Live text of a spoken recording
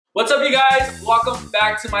What's up, you guys? Welcome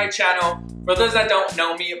back to my channel. For those that don't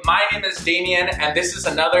know me, my name is Damian and this is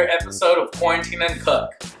another episode of Quarantine and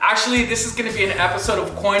Cook. Actually, this is gonna be an episode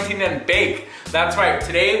of Quarantine and Bake. That's right,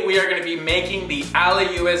 today we are gonna be making the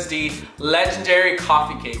LAUSD legendary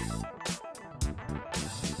coffee cake.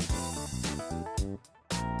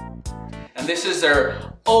 And this is their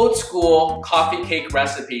old school coffee cake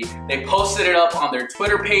recipe. They posted it up on their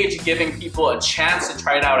Twitter page, giving people a chance to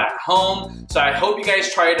try it out at home. So I hope you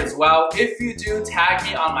guys try it as well. If you do, tag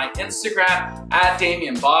me on my Instagram at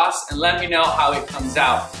DamianBoss and let me know how it comes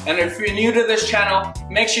out. And if you're new to this channel,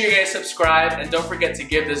 make sure you guys subscribe and don't forget to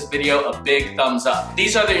give this video a big thumbs up.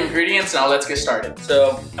 These are the ingredients, now let's get started.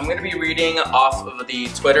 So I'm gonna be reading off of the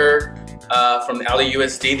Twitter from the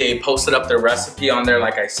LAUSD. They posted up their recipe on there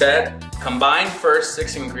like I said. Combine first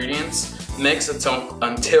 6 ingredients, mix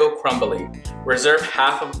until crumbly. Reserve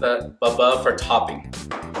half of the above for topping.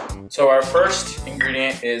 So our first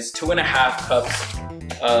ingredient is 2.5 cups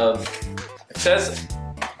of, it says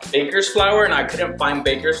baker's flour, and I couldn't find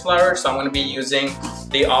baker's flour, so I'm gonna be using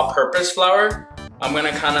the all-purpose flour. I'm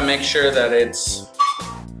gonna kind of make sure that it's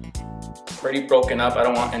pretty broken up. I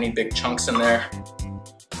don't want any big chunks in there.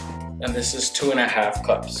 And this is 2.5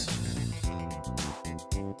 cups.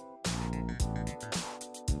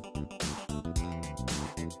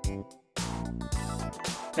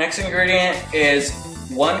 Next ingredient is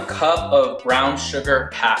 1 cup of brown sugar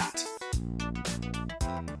packed.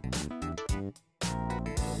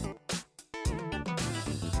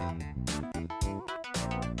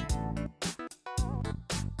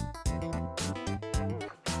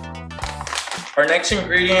 Our next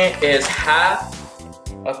ingredient is half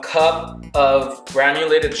a cup of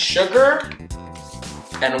granulated sugar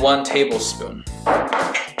and 1 tablespoon.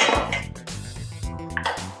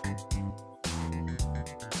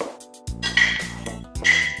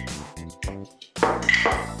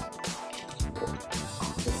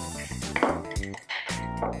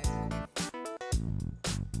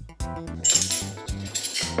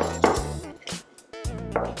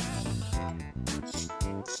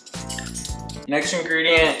 Next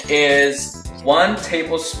ingredient is 1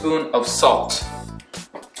 tablespoon of salt.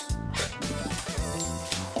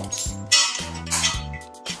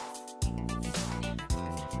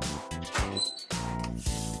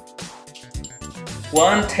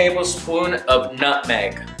 One tablespoon of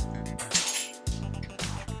nutmeg.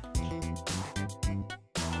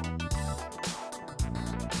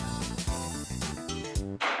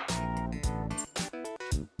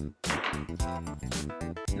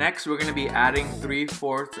 Next, we're going to be adding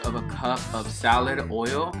 3/4 of a cup of salad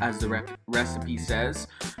oil, as the recipe says.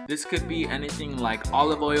 This could be anything like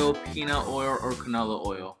olive oil, peanut oil, or canola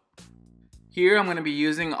oil. Here, I'm going to be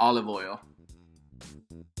using olive oil.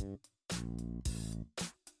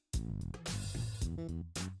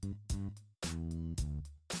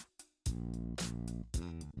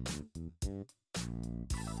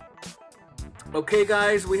 Okay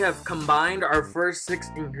guys, we have combined our first 6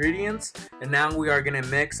 ingredients and now we are going to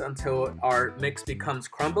mix until our mix becomes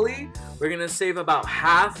crumbly. We're going to save about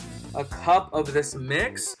half a cup of this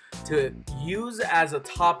mix to use as a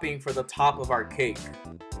topping for the top of our cake.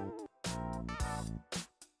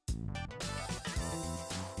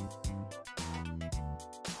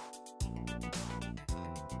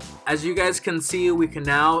 As you guys can see, we can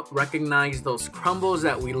now recognize those crumbles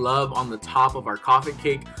that we love on the top of our coffee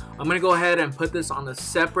cake. I'm gonna go ahead and put this on a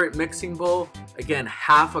separate mixing bowl. Again,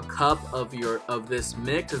 half a cup of this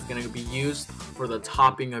mix is gonna be used for the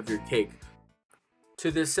topping of your cake.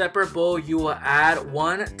 To this separate bowl, you will add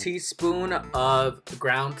 1 teaspoon of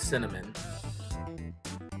ground cinnamon.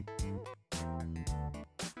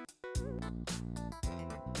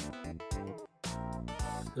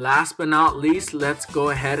 Last but not least, let's go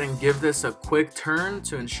ahead and give this a quick turn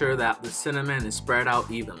to ensure that the cinnamon is spread out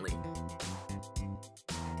evenly.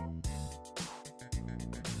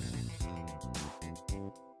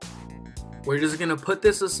 We're just going to put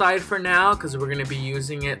this aside for now because we're going to be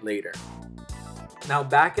using it later. Now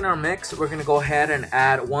back in our mix, we're going to go ahead and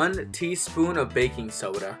add 1 teaspoon of baking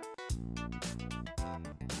soda.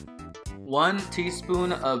 1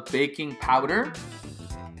 teaspoon of baking powder.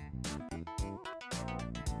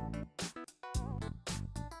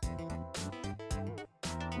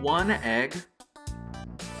 1 egg,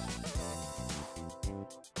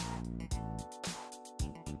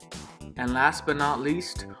 and last but not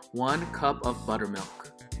least, 1 cup of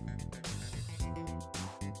buttermilk.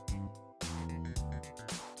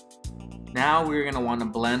 Now we're going to want to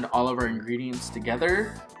blend all of our ingredients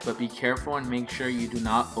together, but be careful and make sure you do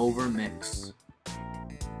not over mix.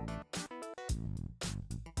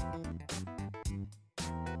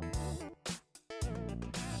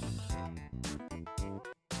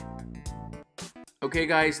 Okay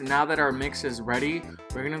guys, now that our mix is ready,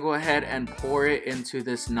 we're gonna go ahead and pour it into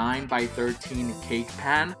this 9x13 cake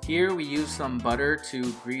pan. Here we use some butter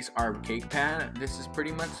to grease our cake pan. This is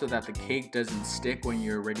pretty much so that the cake doesn't stick when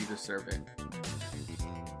you're ready to serve it.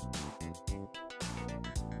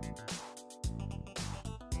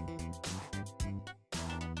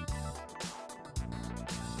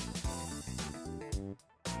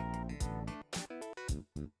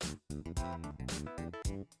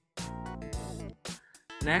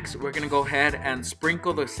 Next, we're gonna go ahead and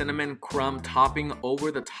sprinkle the cinnamon crumb topping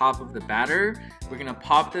over the top of the batter. We're gonna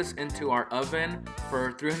pop this into our oven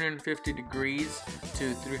for 350 degrees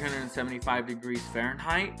to 375 degrees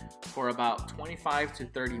Fahrenheit for about 25 to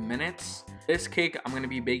 30 minutes. This cake, I'm gonna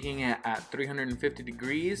be baking it at 350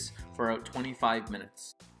 degrees for 25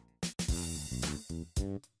 minutes.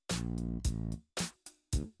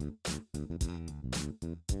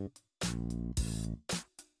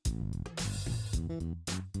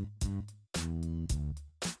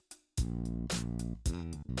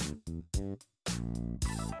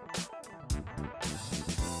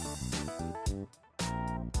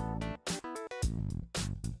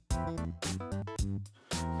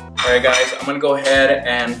 Alright guys, I'm gonna go ahead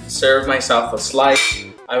and serve myself a slice.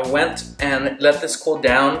 I went and let this cool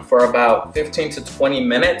down for about 15 to 20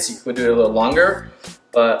 minutes. You could do it a little longer,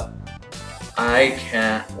 but I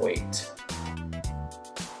can't wait.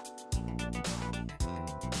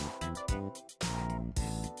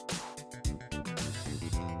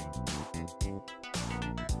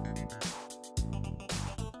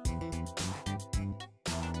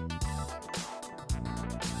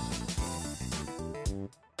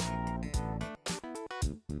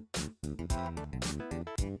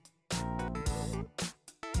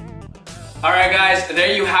 Alright guys,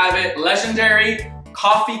 there you have it. Legendary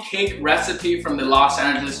coffee cake recipe from the Los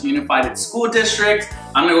Angeles Unified School District.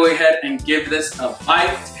 I'm gonna go ahead and give this a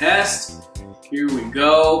bite test. Here we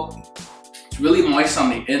go. It's really moist on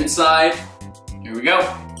the inside. Here we go.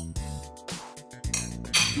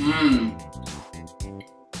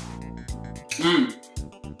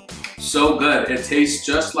 So good. It tastes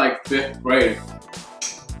just like 5th grade.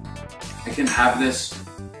 I can have this.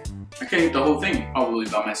 I can eat the whole thing probably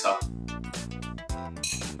by myself.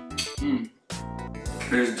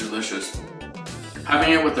 It is delicious.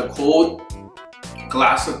 Having it with a cold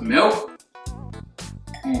glass of milk.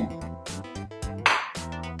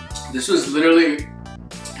 This was literally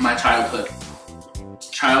my childhood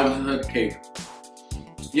cake.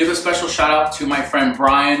 Give a special shout out to my friend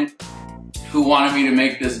Brian, who wanted me to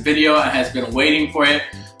make this video and has been waiting for it.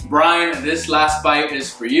 Brian, this last bite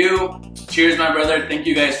is for you. Cheers, my brother. Thank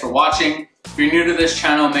you guys for watching. If you're new to this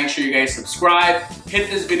channel, make sure you guys subscribe. Hit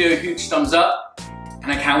this video a huge thumbs up,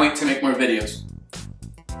 and I can't wait to make more videos.